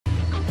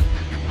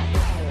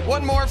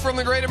One more from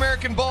the Great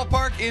American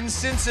Ballpark in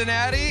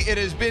Cincinnati. It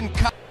has been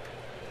cut.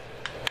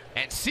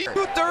 And see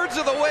 2/3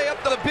 of the way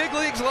up to the big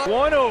leagues.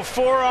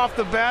 104 off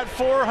the bat,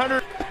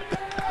 400.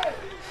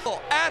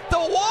 At the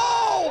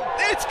wall!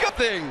 It's good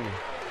thing.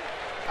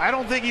 I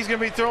don't think he's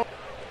going to be throwing.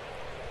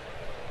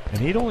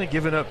 And he'd only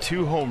given up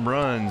 2 home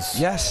runs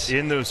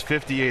in those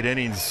 58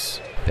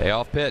 innings.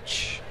 Payoff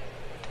pitch.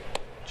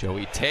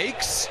 Joey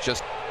takes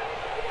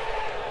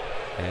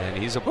and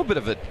he's a little bit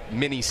of a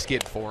mini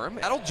skid for him.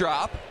 That'll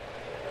drop.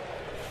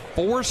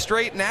 4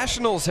 straight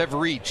Nationals have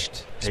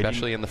reached,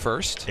 especially in the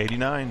first.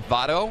 89.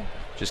 Votto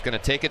just going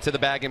to take it to the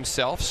bag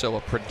himself, so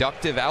a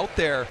productive out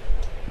there.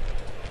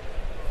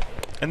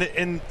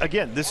 And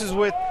again, this is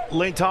with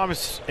Lane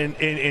Thomas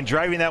in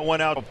driving that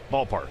one out of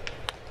ballpark.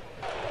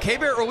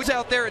 K-Bear was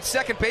out there at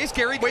second base.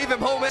 Gary wave him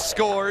home and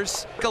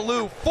scores.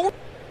 Galoo 4.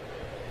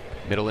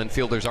 Middle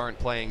infielders aren't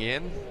playing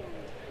in.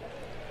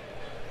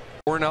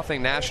 4-0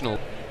 National.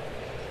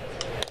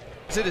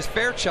 It is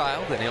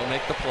Fairchild, and he'll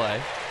make the play.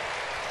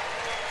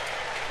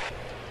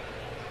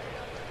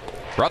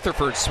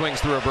 Rutherford swings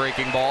through a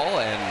breaking ball,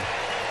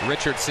 and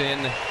Richardson.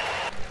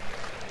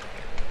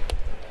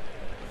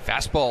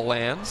 Fastball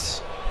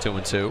lands.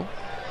 2-2.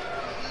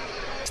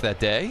 That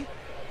day.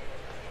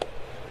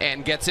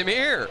 And gets him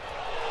here.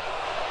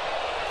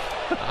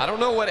 I don't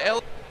know what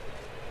else.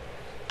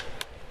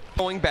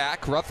 Going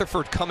back,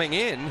 Rutherford coming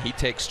in. He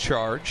takes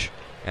charge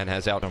and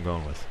has out. I'm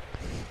going with.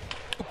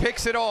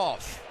 Picks it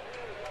off.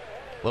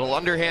 Little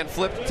underhand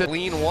flip to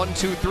lean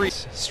 1-2-3.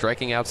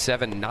 Striking out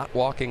 7, not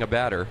walking a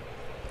batter.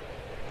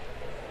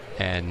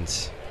 And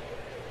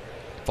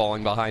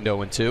falling behind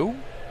 0-2.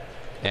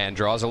 And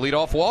draws a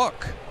leadoff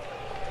walk.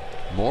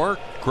 More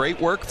great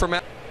work from.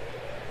 But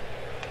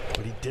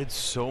he did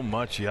so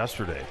much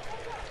yesterday.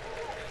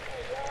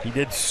 He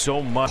did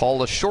so much.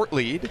 Call a short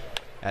lead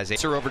as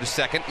answer over to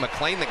second.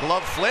 McLean, the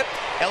glove flip.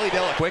 Ellie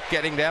Della quick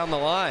getting down the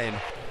line.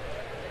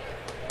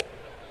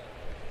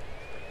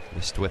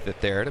 Missed with it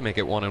there to make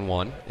it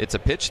 1-1. It's a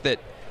pitch that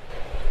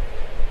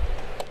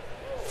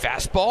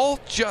fastball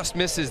just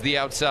misses the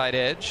outside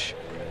edge,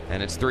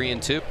 and it's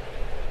 3-2.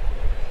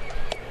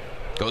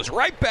 Goes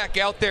right back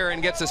out there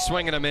and gets a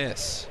swing and a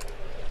miss.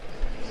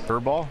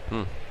 Curveball?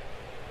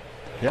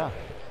 Yeah.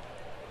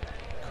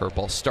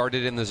 Curveball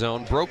started in the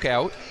zone, broke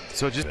out.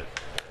 So just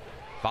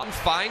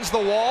finds the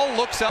wall,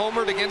 looks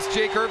homered against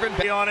Jake Irvin.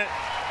 On it.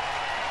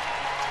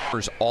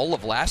 All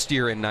of last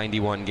year in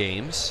 91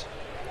 games.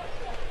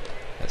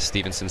 As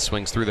Stevenson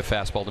swings through the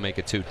fastball to make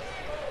it 2.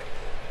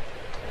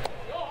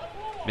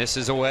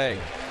 Misses away.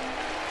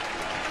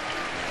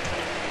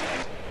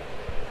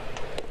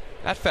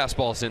 That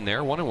fastball's in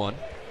there, 1-1.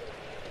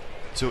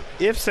 So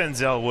if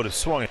Senzel would have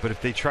swung it, but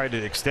if they tried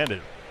to extend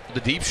it. The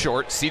deep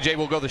short. CJ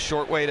will go the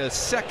short way to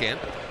second.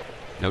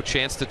 No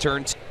chance to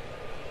turn.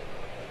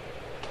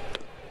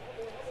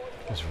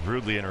 Was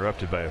rudely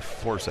interrupted by a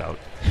force out.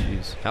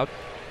 Jeez. Out.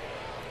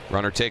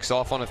 Runner takes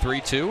off on a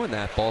 3-2, and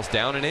that ball's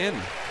down and in.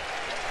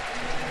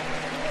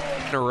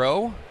 In a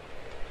row.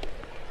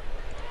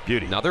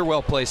 Beauty. Another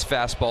well-placed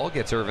fastball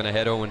gets Irvin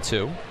ahead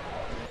 0-2.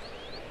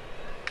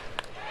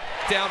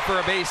 Down for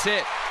a base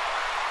hit.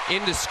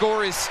 In to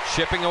score is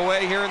chipping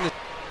away here in the.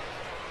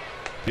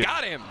 Beauty.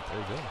 Got him.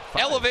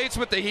 Elevates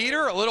with the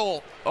heater. A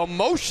little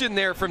emotion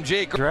there from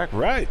Jake.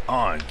 Right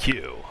on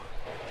cue.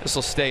 This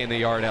will stay in the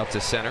yard out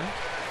to center.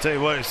 Tell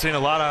you what, I've seen a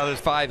lot out of this.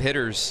 5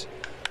 hitters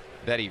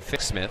that he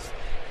fixed. Smith.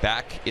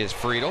 Back is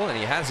Friedel, and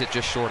he has it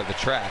just short of the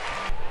track.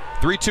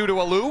 3-2 to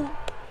Alou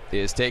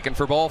is taken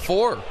for ball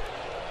 4.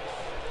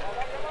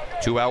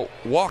 2-out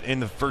walk. In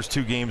the first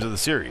 2 games of the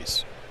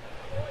series.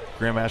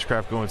 Graham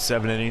Ashcraft going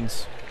 7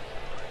 innings.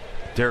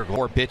 Derek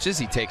 4 pitches.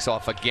 He takes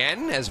off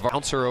again as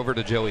bouncer over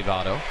to Joey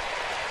Votto.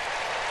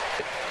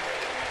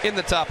 In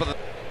the top of the.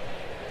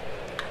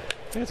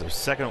 I think it's our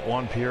second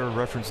Juan Pierre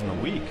reference in the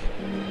week.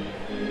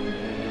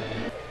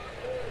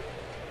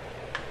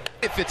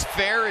 If it's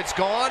fair, it's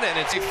gone, and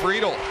it's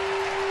Friedel.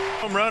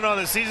 Home run on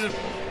the season.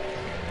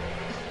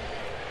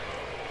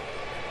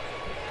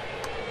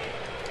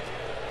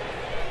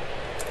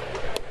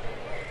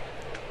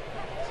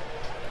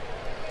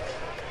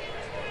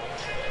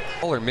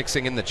 Or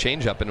mixing in the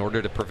changeup in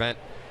order to prevent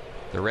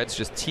the Reds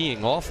just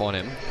teeing off on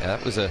him. Yeah,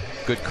 that was a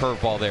good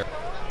curveball there.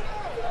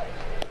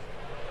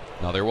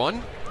 Another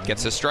one.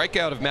 Gets a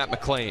strikeout of Matt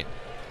McLean.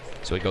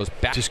 So he goes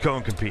back. Just go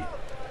and compete.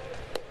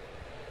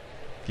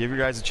 Give your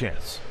guys a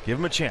chance. Give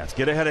them a chance.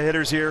 Get ahead of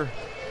hitters here.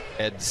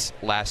 Reds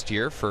last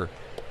year for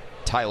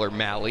Tyler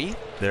Malley.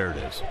 There it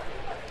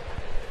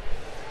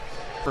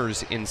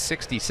is. In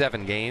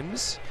 67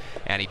 games.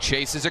 And he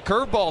chases a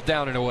curveball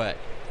down and away.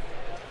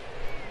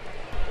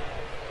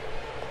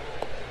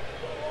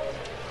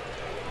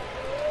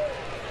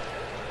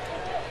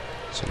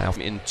 So now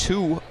in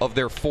 2 of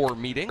their 4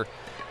 meetings.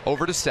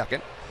 Over to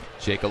second.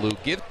 Jake Alou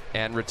gives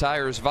and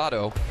retires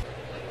Votto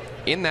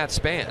in that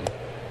span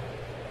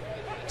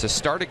to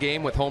start a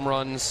game with home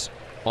runs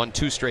on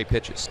 2 straight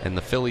pitches. And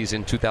the Phillies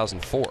in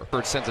 2004.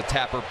 Bird sends a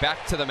tapper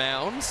back to the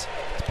mounds.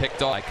 It's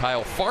picked off by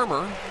Kyle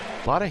Farmer.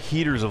 A lot of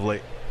heaters of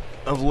late.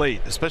 of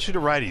late, especially to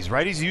righties.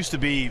 Righties used to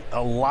be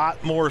a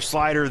lot more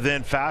slider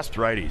than fast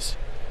righties.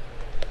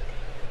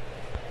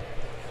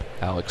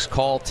 Alex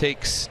Call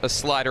takes a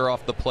slider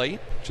off the plate.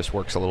 Just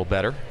works a little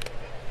better.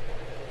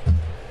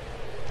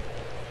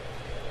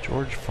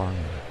 George Farmer.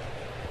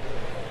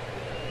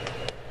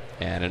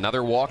 And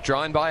another walk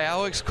drawn by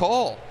Alex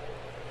Call.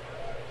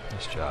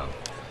 Nice job.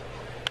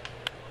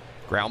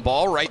 Ground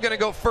ball right. Going to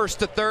go first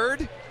to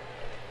third.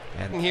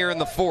 And here in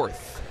the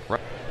fourth.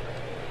 Right.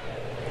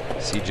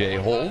 CJ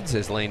holds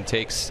as Lane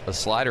takes a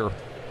slider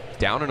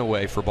down and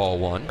away for ball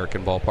one.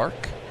 American Ballpark.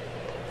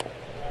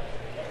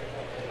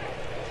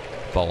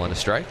 Ball and a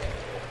strike.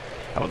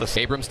 How about this?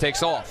 Abrams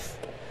takes off.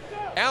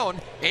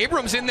 Down.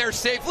 Abrams in there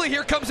safely.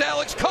 Here comes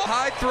Alex Call.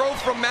 High throw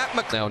from Matt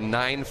McClane. Now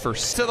 9 for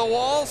to the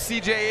wall.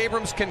 CJ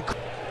Abrams can.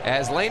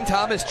 As Lane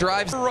Thomas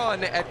drives the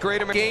run at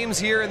Great American Games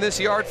here in this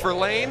yard for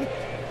Lane.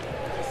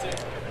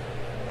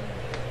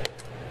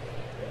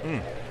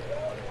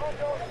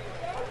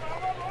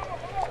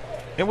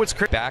 And what's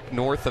back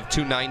north of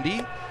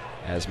 290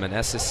 as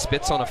Meneses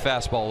spits on a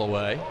fastball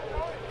away.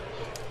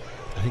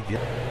 I think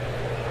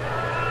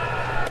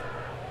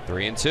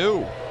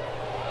 3-2.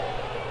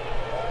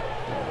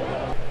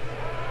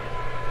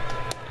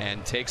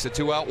 And takes a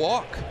 2-out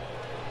walk.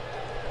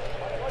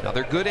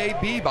 Another good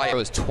AB by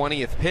his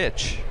 20th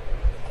pitch.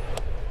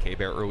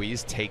 Keibert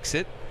Ruiz takes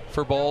it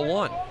for ball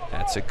one.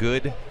 That's a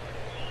good.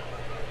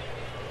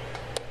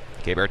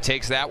 Keibert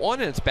takes that one,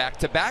 and it's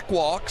back-to-back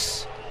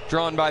walks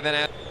drawn by the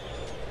net.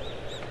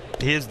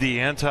 He is the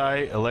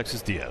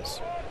anti-Alexis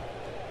Diaz.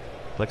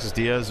 Alexis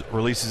Diaz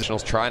releases.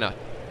 Trying to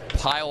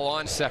pile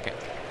on second.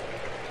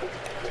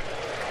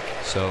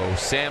 So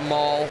Sam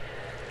Maul,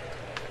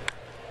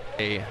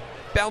 a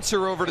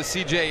bouncer over to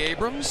CJ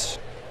Abrams.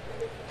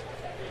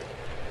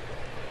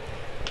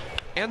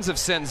 Hands of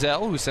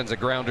Senzel, who sends a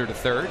grounder to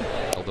third.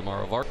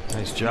 Eldemaro Var.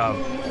 Nice job.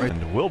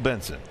 And Will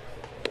Benson.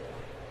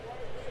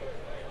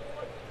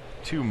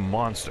 Two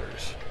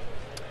monsters.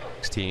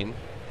 16.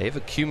 They've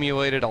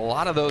accumulated a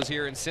lot of those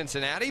here in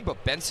Cincinnati,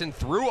 but Benson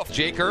threw off.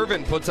 Jake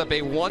Irvin puts up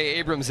a 1.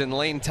 Abrams and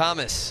Lane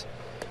Thomas.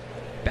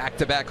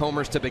 Back-to-back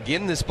homers to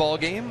begin this ball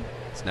game.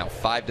 It's now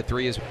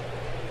 5-3 is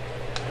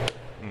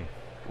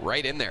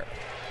right in there.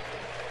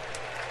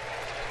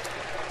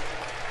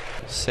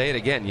 Say it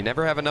again, you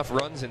never have enough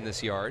runs in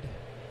this yard.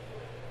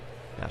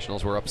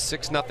 Nationals were up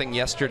 6-0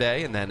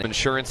 yesterday, and then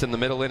insurance in the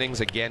middle innings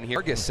again here.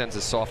 Vargas sends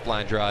a soft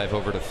line drive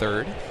over to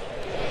third.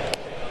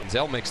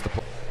 Zell makes the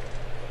play.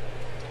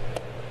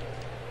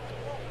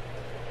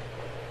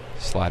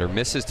 Slider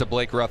misses to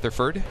Blake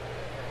Rutherford.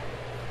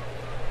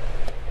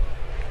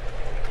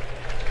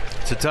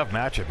 It's a tough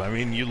matchup. I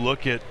mean, you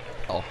look at.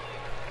 Oh.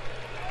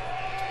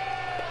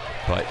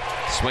 But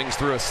swings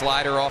through a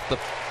slider off the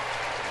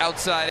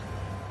outside.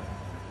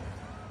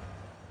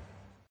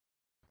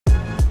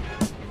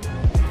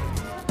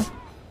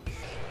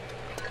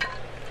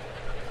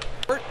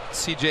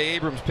 CJ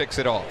Abrams picks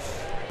it off.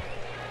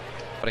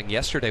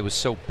 Yesterday was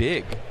so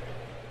big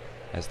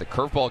as the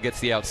curveball gets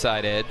the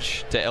outside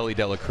edge to Ellie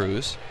De La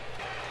Cruz.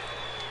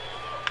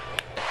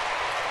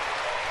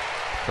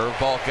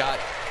 Curveball got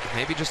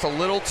maybe just a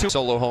little too.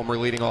 Solo homer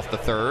leading off the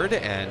third,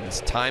 and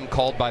time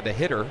called by the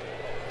hitter.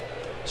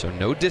 So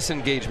no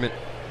disengagement.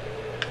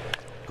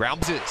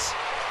 Grounds.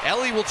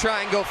 Ellie will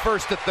try and go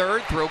first to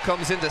third. Throw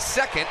comes into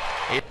second.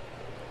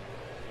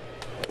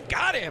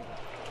 Got him.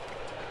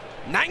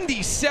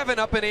 97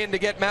 up and in to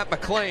get Matt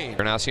McClane.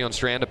 Encarnacion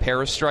Strand, a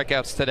pair of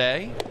strikeouts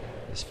today.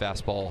 This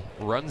fastball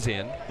runs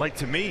in. Like,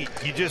 to me,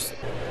 you just.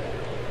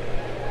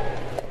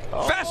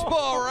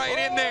 Fastball right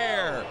in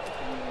there.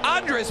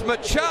 Andres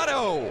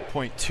Machado.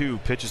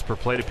 0.2 pitches per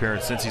plate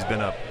appearance since he's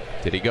been up.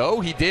 Did he go?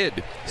 He did,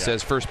 yeah.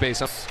 Says first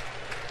base.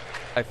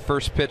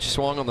 First pitch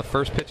swung on the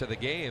first pitch of the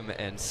game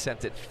and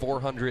sent it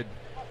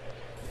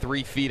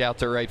 403 feet out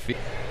to right field.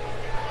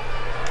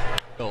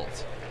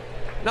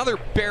 Another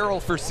barrel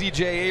for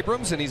CJ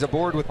Abrams, and he's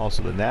aboard with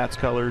also the Nats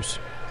colors.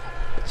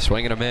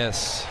 Swing and a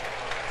miss.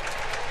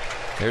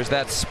 There's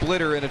that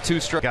splitter in a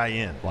 2-strike. Guy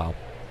in. Wow.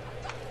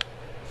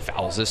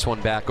 Fouls this one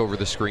back over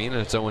the screen,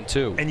 and it's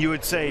 0-2. And you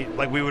would say,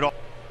 like we would all.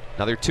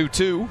 Another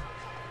 2-2.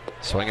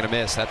 Swing and a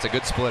miss. That's a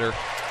good splitter.